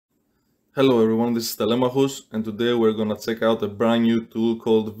Hello everyone, this is Telemachus, and today we're gonna check out a brand new tool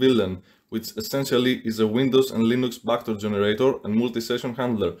called Villain, which essentially is a Windows and Linux backdoor generator and multi-session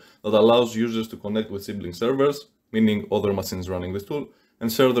handler that allows users to connect with sibling servers, meaning other machines running this tool,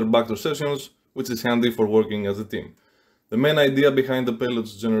 and share their backdoor sessions, which is handy for working as a team. The main idea behind the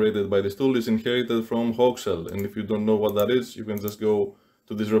payloads generated by this tool is inherited from Hoaxel, and if you don't know what that is, you can just go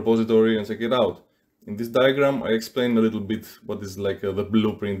to this repository and check it out. In this diagram, I explain a little bit what is like the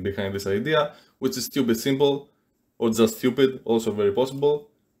blueprint behind this idea, which is stupid simple, or just stupid, also very possible.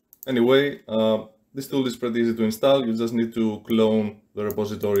 Anyway, this tool is pretty easy to install. You just need to clone the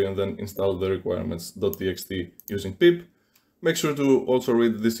repository and then install the requirements.txt using pip. Make sure to also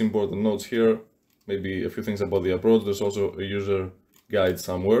read these important notes here, maybe a few things about the approach. There's also a user guide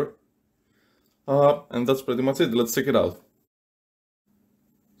somewhere. And that's pretty much it. Let's check it out.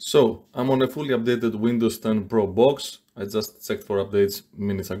 So, I'm on a fully updated Windows 10 Pro box. I just checked for updates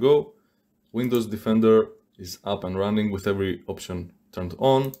minutes ago. Windows Defender is up and running with every option turned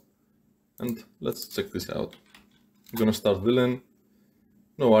on. And let's check this out. I'm gonna start Villain.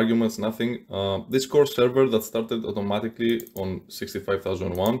 No arguments, nothing. This core server that started automatically on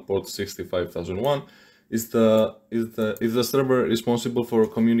 65001, port 65001, is the server responsible for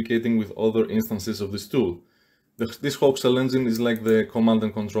communicating with other instances of this tool. This Hoaxel engine is like the command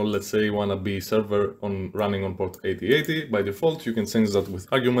and control, let's say you wanna be server running on port 8080. By default, you can change that with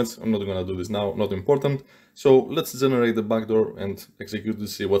arguments. I'm not gonna do this now, not important. So let's generate the backdoor and execute to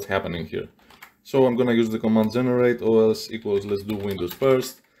see what's happening here. So I'm gonna use the command generate os equals, let's do Windows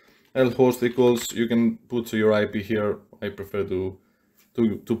first. lhost equals, you can put your IP here. I prefer to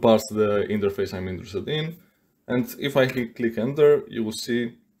parse the interface I'm interested in. And if I click enter, you will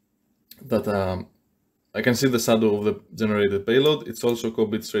see that I can see the shadow of the generated payload. It's also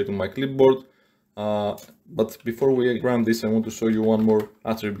copied straight to my clipboard. But before we run this, I want to show you one more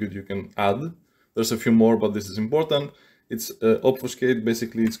attribute you can add. There's a few more, but this is important. It's obfuscate.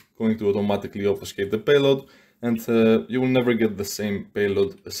 Basically, it's going to automatically obfuscate the payload, and you will never get the same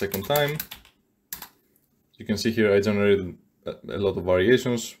payload a second time. You can see here I generated a lot of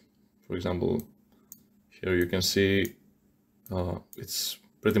variations. For example, here you can see it's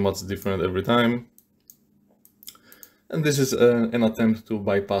pretty much different every time. And this is an attempt to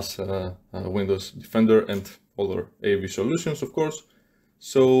bypass Windows Defender and other AV solutions, of course.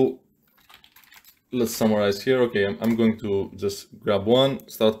 So let's summarize here. Okay, I'm going to just grab one,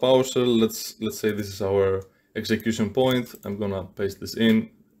 start PowerShell. Let's say this is our execution point. I'm gonna paste this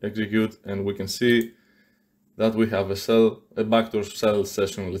in, execute, and we can see that we have a backdoor shell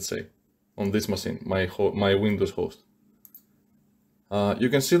session, let's say, on this machine, my Windows host. You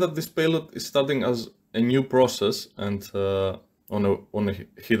can see that this payload is starting as a new process and on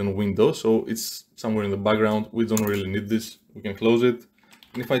a hidden window, so it's somewhere in the background. We don't really need this. We can close it.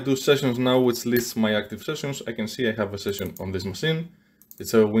 And if I do sessions now, which lists my active sessions, I can see I have a session on this machine.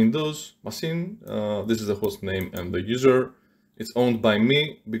 It's a Windows machine. This is the host name and the user. It's owned by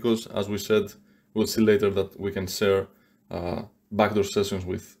me because, as we said, we'll see later that we can share backdoor sessions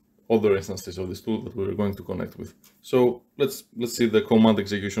with other instances of this tool that we're going to connect with. So let's see the command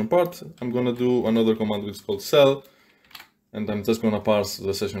execution part. I'm gonna do another command which is called shell, and I'm just gonna parse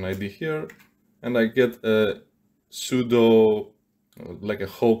the session ID here, and I get a sudo, like a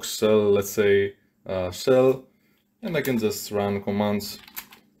hoax shell, let's say, shell, and I can just run commands.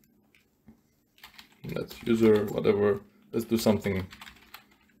 Let's user, whatever. Let's do something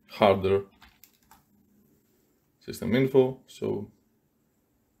harder. System info. So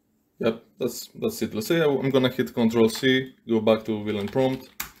yep, that's it. Let's say I'm gonna hit Control-C, go back to villain prompt,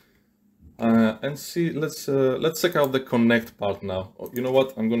 and see. Let's check out the connect part now. Oh, you know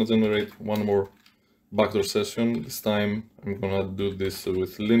what? I'm gonna generate one more backdoor session. This time I'm gonna do this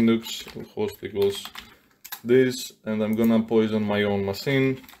with Linux. Host equals this, and I'm gonna poison my own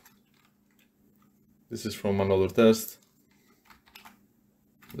machine. This is from another test.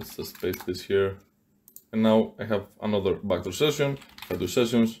 Let's just paste this here. And now I have another backdoor session. If I do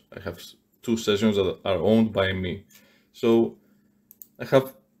sessions, I have two sessions that are owned by me. So I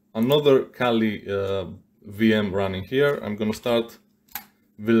have another Kali VM running here. I'm gonna start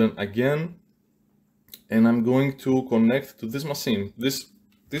villain again, and I'm going to connect to this machine.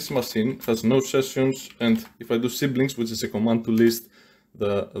 This machine has no sessions, and if I do siblings, which is a command to list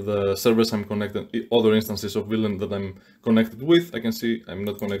the servers I'm connected, other instances of villain that I'm connected with, I can see I'm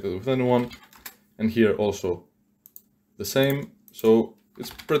not connected with anyone. And here also the same. So it's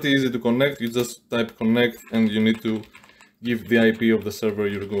pretty easy to connect. You just type connect, and you need to give the IP of the server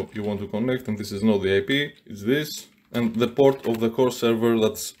you want to connect. And this is not the IP, it's this. And the port of the core server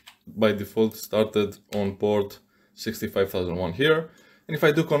that's by default started on port 65001 here. And if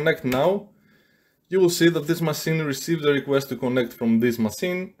I do connect now, you will see that this machine received a request to connect from this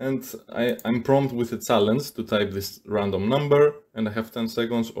machine, and I'm prompted with a challenge to type this random number, and I have 10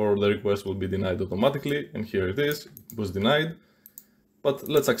 seconds or the request will be denied automatically, and here it is, it was denied. But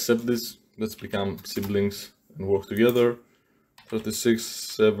let's accept this, let's become siblings and work together. 36,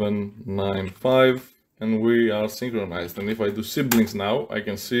 7, 9, 5, and we are synchronized. And if I do siblings now, I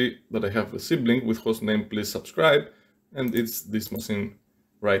can see that I have a sibling with hostname please subscribe, and it's this machine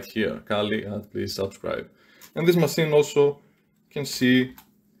right here, Kali at please subscribe. And this machine also can see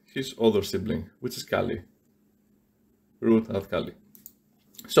his other sibling, which is Kali, root at Kali.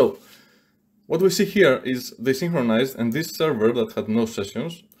 So what we see here is they synchronized, and this server that had no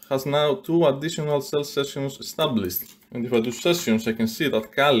sessions has now 2 additional cell sessions established. And if I do sessions, I can see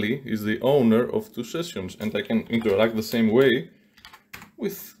that Kali is the owner of 2 sessions, and I can interact the same way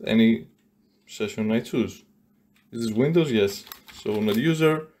with any session I choose. Is this Windows? Yes. So on the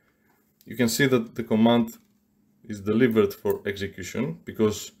user, you can see that the command is delivered for execution,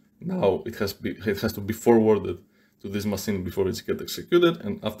 because now it has to be forwarded to this machine before it's get executed,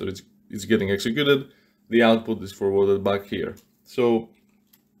 and after it's getting executed, the output is forwarded back here. So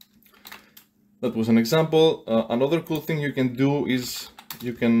that was an example. Another cool thing you can do is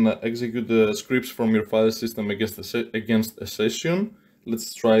you can execute the scripts from your file system against a session.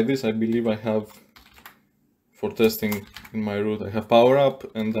 Let's try this. I believe I have, for testing in my root, I have power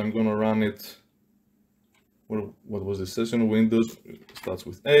up, and I'm gonna run it. What was this session? Windows starts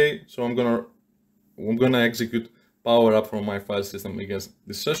with A. So I'm gonna execute power up from my file system against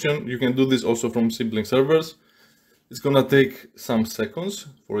this session. You can do this also from sibling servers. It's gonna take some seconds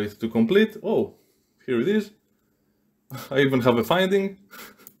for it to complete. Oh, here it is. I even have a finding.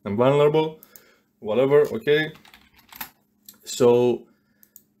 I'm vulnerable, whatever, okay. So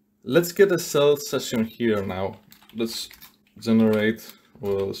let's get a cell session here now. Let's generate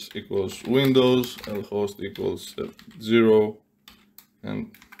was equals Windows, lhost equals 0,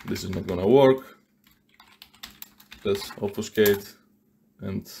 and this is not gonna work. Let's obfuscate,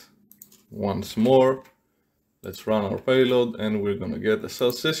 and once more, let's run our payload, and we're gonna get a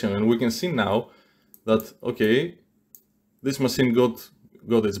cell session. And we can see now that, okay, this machine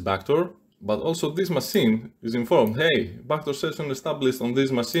got its backdoor, but also this machine is informed, hey, backdoor session established on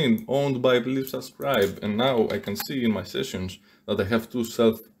this machine owned by please subscribe. And now I can see in my sessions that I have 2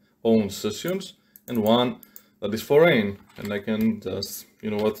 self-owned sessions and 1 that is foreign. And I can just,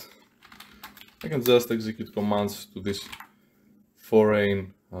 you know what, I can just execute commands to this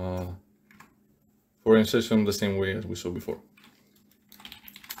foreign session the same way as we saw before.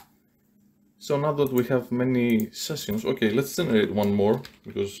 So now that we have many sessions, okay, let's generate one more,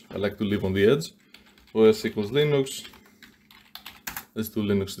 because I like to live on the edge. OS equals Linux. Let's do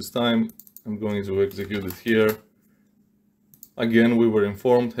Linux this time. I'm going to execute it here. Again, we were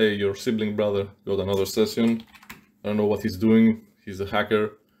informed, hey, your sibling brother got another session. I don't know what he's doing. He's a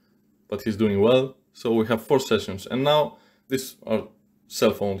hacker, but he's doing well. So we have 4 sessions, and now these are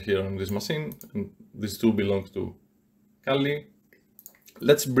self-owned here on this machine, and these 2 belong to Kali.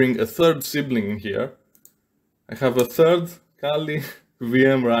 Let's bring a 3rd sibling in here. I have a 3rd Kali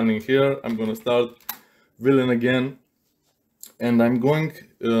VM running here. I'm gonna start villain again, and I'm going,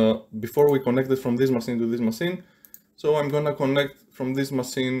 before we connect it from this machine to this machine, so I'm gonna connect from this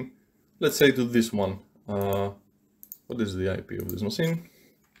machine, let's say to this one. What is the IP of this machine?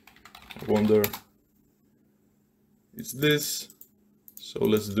 I wonder. It's this. So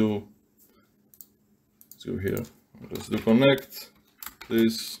let's go here. Let's do connect.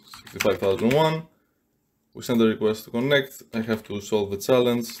 This 65,001. We send a request to connect. I have to solve the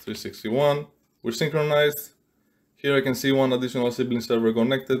challenge 361. We're synchronized. Here I can see 1 additional sibling server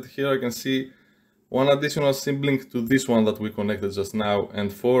connected. Here I can see 1 additional sibling to this one that we connected just now,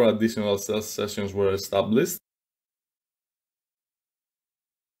 and 4 additional cell sessions were established.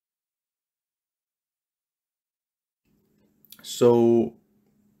 So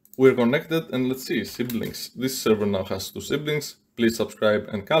we're connected, and let's see, siblings. This server now has 2 siblings, please subscribe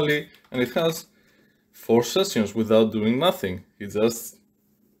and Kali, and it has 4 sessions without doing nothing. He just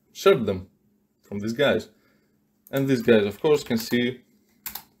shared them from these guys. And these guys, of course, can see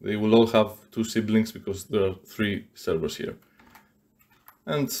they will all have 2 siblings because there are 3 servers here.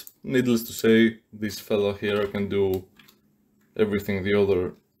 And needless to say, this fella here can do everything the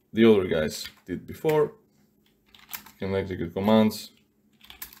other guys did before. Can execute commands,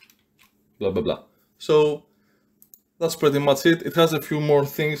 blah blah blah. So that's pretty much it. It has a few more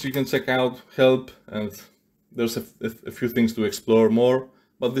things you can check out, help, and there's a few things to explore more,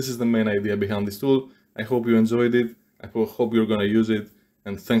 but this is the main idea behind this tool. I hope you enjoyed it. I hope you're gonna use it,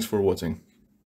 and thanks for watching.